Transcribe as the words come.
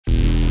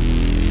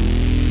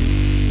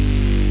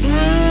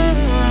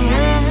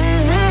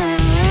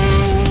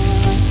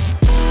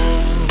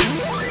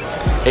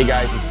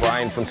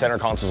from Center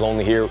Consoles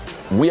Only here.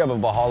 We have a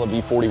Valhalla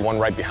V41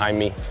 right behind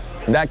me.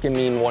 That can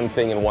mean one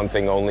thing and one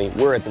thing only.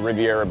 We're at the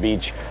Riviera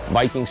Beach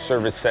Viking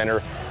Service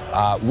Center.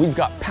 We've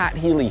got Pat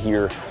Healy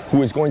here,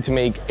 who is going to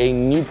make a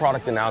new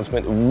product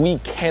announcement we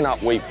cannot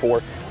wait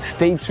for.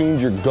 Stay tuned,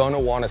 you're gonna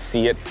wanna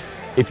see it.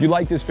 If you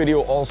like this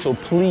video also,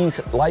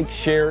 please like,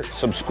 share,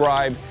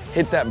 subscribe,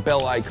 hit that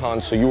bell icon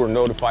so you are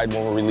notified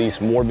when we release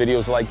more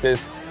videos like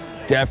this.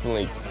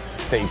 Definitely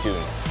stay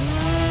tuned.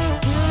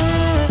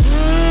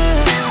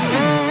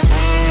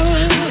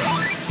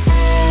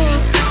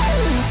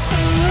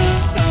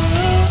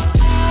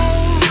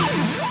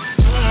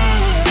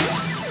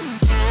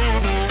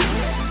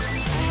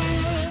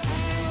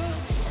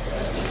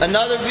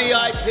 Another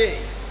VIP.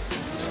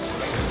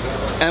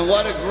 And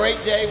what a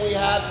great day we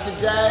have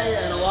today,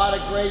 and a lot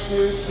of great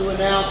news to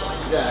announce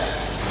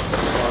today.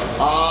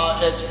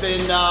 It's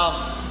been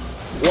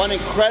one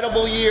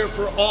incredible year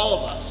for all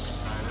of us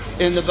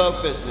in the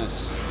boat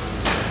business,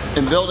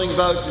 in building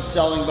boats and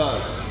selling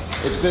boats.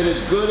 It's been as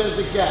good as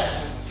it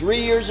gets.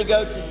 3 years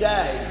ago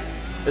today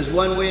is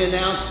when we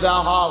announced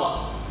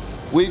Valhalla.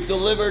 We've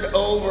delivered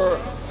over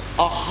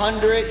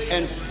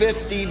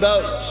 150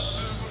 boats.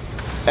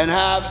 And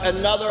have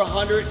another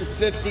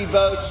 150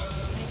 boats,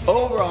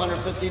 over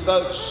 150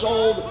 boats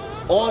sold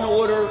on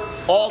order,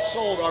 all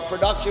sold. Our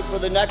production for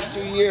the next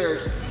 2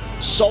 years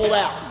sold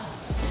out.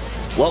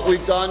 What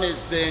we've done is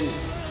been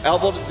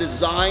able to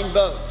design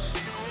boats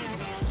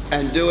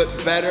and do it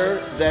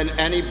better than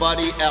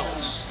anybody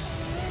else.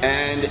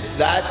 And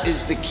that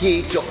is the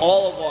key to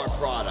all of our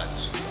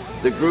products.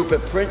 The group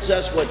at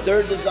Princess, what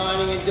they're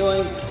designing and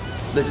doing,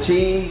 the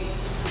team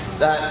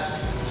that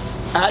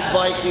at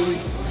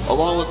Viking,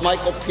 along with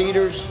Michael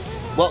Peters,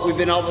 what we've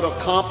been able to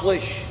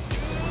accomplish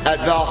at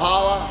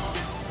Valhalla,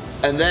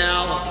 and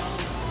now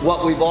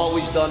what we've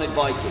always done at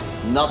Viking.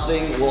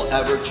 Nothing will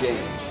ever change.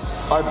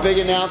 Our big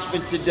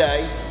announcement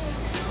today,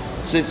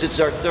 since it's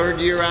our 3rd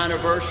year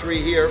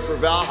anniversary here for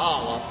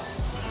Valhalla,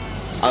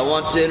 I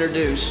want to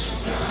introduce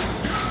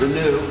the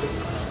new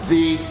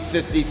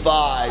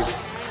V55.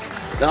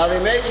 Now the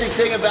amazing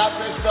thing about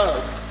this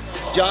boat,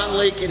 John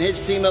Leake and his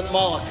team at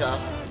Malika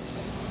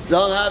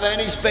don't have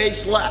any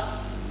space left.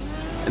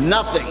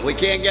 Nothing. We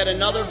can't get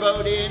another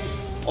boat in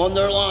on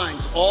their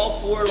lines. All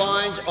 4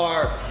 lines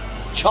are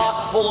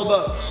chock full of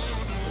boats.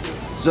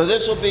 So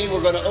this will be,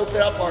 we're going to open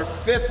up our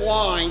 5th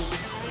line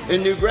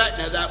in New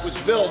Gretna that was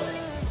built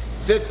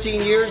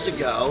 15 years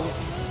ago,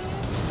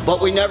 but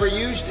we never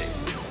used it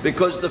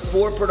because the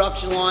 4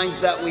 production lines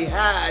that we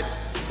had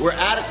were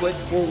adequate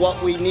for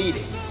what we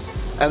needed.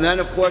 And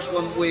then of course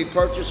when we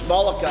purchased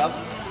Malika,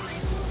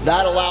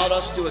 that allowed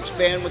us to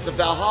expand with the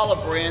Valhalla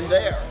brand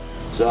there.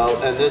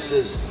 So, and this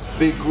is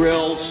big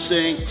grills,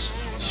 sinks,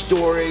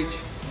 storage,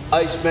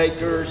 ice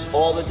makers,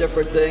 all the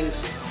different things.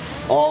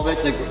 All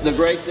of it. The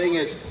great thing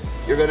is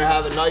you're going to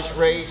have a nice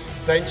raised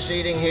bench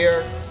seating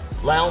here,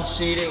 lounge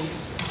seating,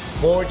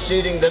 forward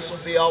seating. This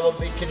will be able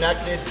to be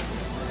connected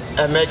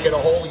and make it a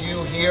whole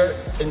U here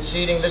in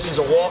seating. This is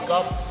a walk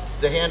up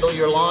to handle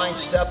your line,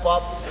 step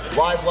up,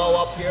 live well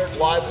up here,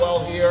 live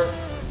well here,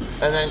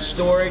 and then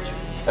storage.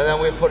 And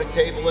then we put a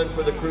table in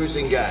for the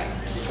cruising gang.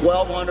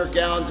 1,200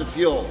 gallons of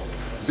fuel.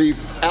 Be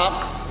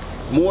out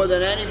more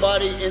than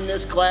anybody in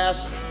this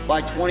class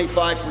by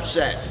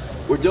 25%.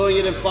 We're doing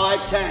it in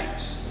 5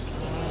 tanks.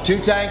 2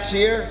 tanks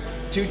here,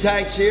 2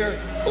 tanks here,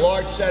 a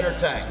large center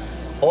tank.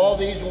 All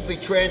these will be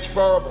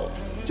transferable,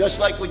 just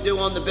like we do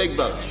on the big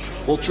boats.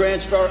 We'll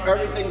transfer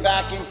everything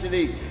back into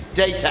the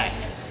day tank.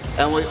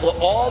 And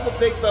all the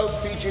big boat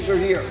features are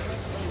here.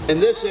 In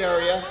this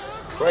area,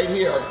 right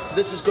here,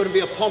 this is going to be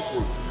a pump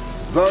room.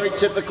 Very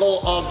typical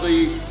of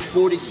the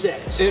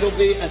 46. It'll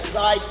be a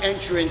side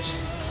entrance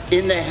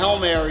in the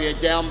helm area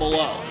down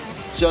below.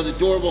 So the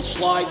door will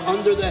slide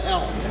under the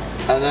helm.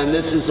 And then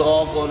this is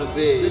all going to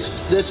be,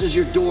 this is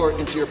your door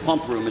into your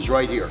pump room is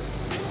right here.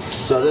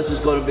 So this is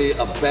going to be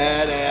a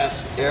badass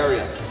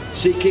area.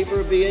 Seakeeper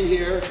will be in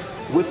here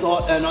with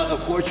all, and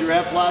of course your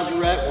aft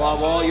lazarette, will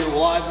have all your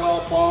live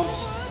well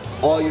pumps,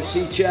 all your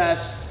sea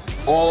chests,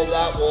 all of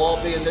that will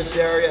all be in this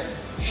area.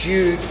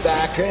 Huge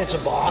back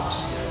transit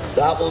box.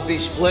 That will be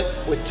split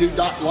with 2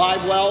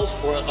 live wells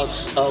or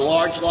a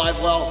large live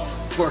well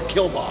for a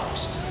kill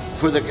box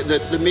for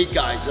the meat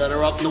guys that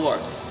are up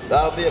north.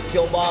 That'll be a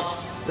kill box.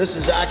 This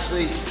is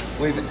actually,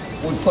 we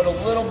put a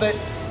little bit,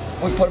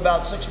 we put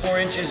about 6 more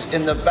inches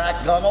in the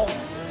back gunnel.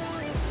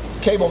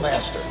 Cable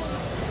master.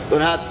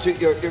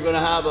 You're gonna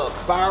have a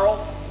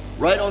barrel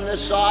right on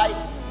this side,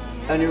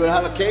 and you're gonna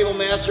have a cable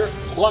master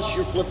plus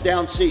your flip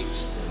down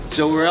seats.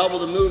 So we're able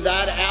to move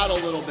that out a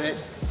little bit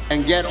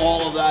and get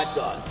all of that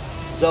done.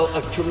 So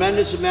a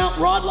tremendous amount,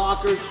 rod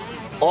lockers,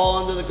 all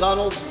under the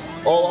gunnels,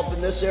 all up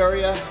in this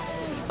area.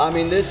 I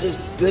mean, this is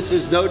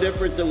no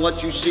different than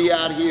what you see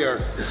out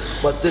here,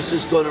 but this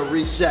is going to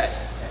reset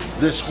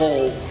this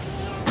whole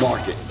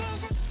market.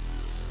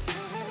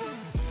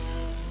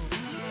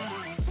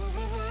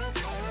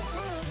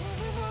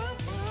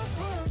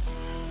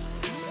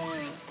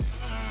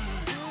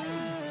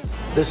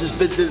 This has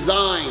been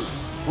designed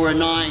for a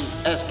 9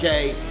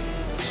 SK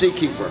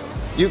Seakeeper.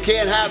 You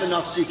can't have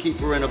enough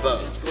Seakeeper in a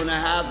boat. It's going to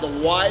have the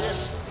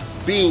widest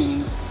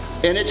beam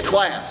in its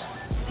class.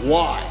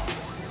 Why?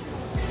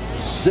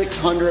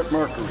 600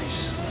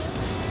 mercuries.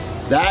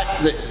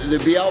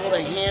 To be able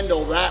to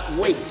handle that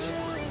weight,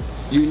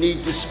 you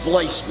need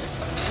displacement.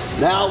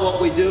 Now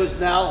what we do is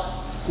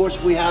now, of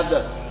course, we have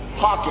the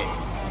pocket,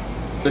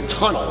 the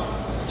tunnel,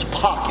 it's a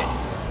pocket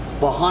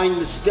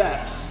behind the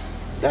steps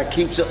that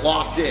keeps it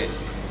locked in.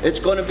 It's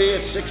going to be a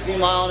 60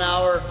 mile an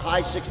hour,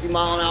 high 60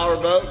 mile an hour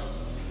boat.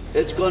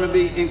 It's going to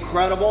be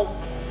incredible.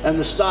 And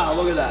the style,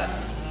 look at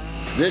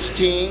that. This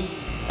team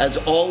has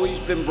always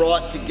been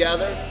brought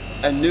together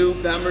and new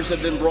members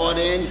have been brought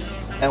in.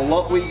 And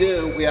what we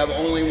do, we have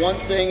only one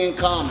thing in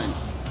common,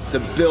 to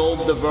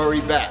build the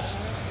very best.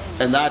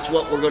 And that's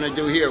what we're going to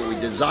do here. We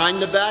design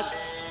the best,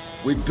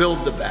 we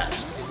build the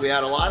best. We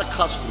had a lot of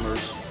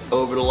customers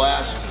over the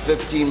last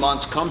 15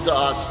 months come to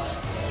us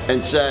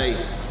and say,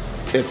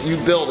 if you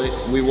build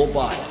it, we will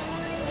buy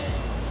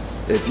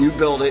it. If you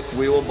build it,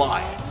 we will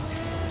buy it.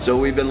 So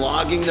we've been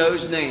logging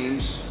those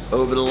names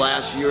over the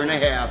last year and a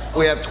half.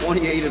 We have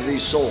 28 of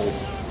these sold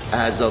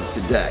as of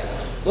today.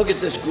 Look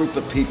at this group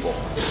of people.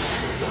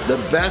 The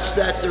best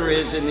that there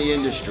is in the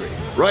industry,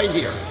 right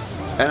here.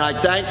 And I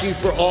thank you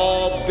for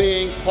all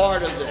being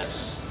part of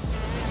this.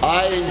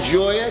 I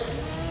enjoy it.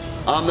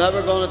 I'm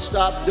never going to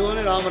stop doing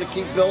it. I'm going to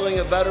keep building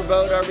a better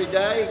boat every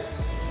day.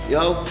 You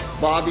know,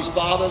 Bobby's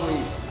father, we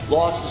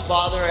lost his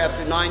father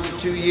after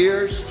 92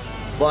 years.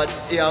 But,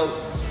 you know,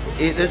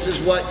 this is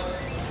what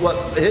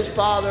his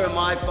father and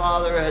my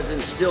father has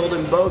instilled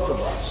in both of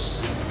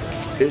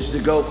us, is to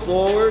go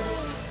forward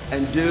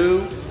and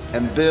do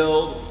and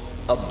build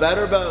a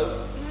better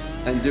boat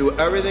and do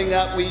everything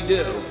that we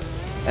do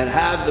and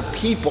have the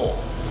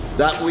people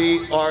that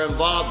we are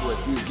involved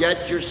with. You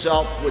get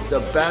yourself with the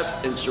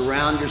best and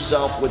surround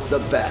yourself with the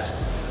best.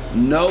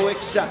 No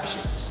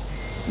exceptions.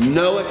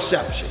 No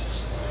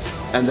exceptions.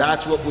 And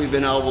that's what we've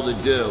been able to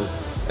do.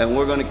 And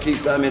we're going to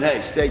keep, I mean,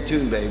 hey, stay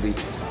tuned, baby.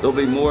 There'll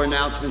be more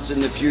announcements in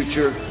the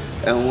future.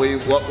 And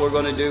what we're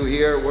going to do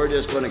here, we're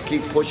just going to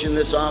keep pushing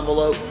this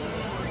envelope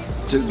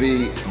to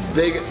be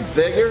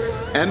bigger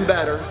and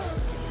better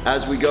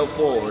as we go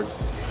forward,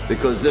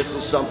 because this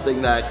is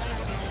something that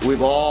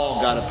we've all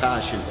got a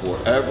passion for.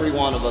 Every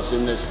one of us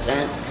in this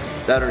tent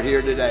that are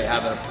here today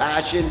have a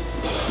passion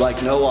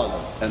like no other,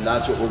 and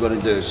that's what we're going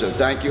to do. So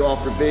thank you all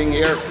for being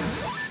here.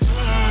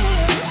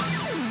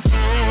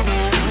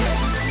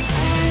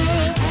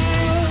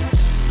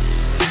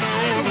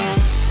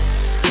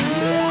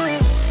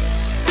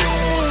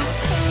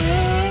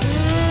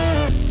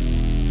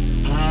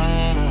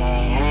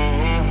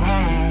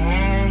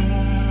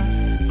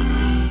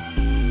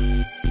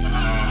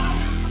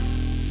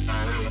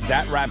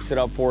 That wraps it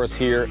up for us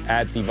here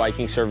at the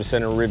Viking Service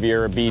Center,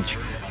 Riviera Beach.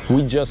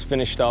 We just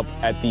finished up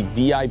at the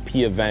VIP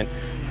event,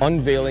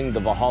 unveiling the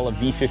Valhalla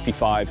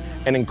V55,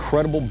 an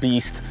incredible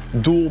beast,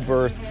 dual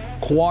berth,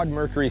 quad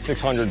Mercury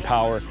 600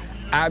 power,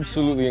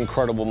 absolutely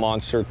incredible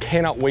monster.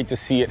 Cannot wait to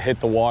see it hit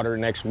the water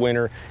next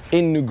winter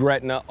in New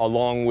Gretna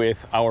along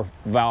with our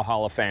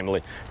Valhalla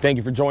family. Thank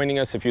you for joining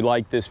us. If you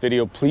like this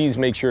video, please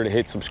make sure to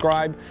hit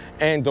subscribe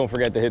and don't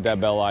forget to hit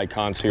that bell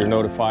icon so you're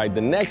notified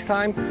the next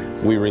time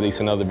we release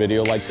another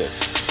video like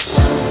this.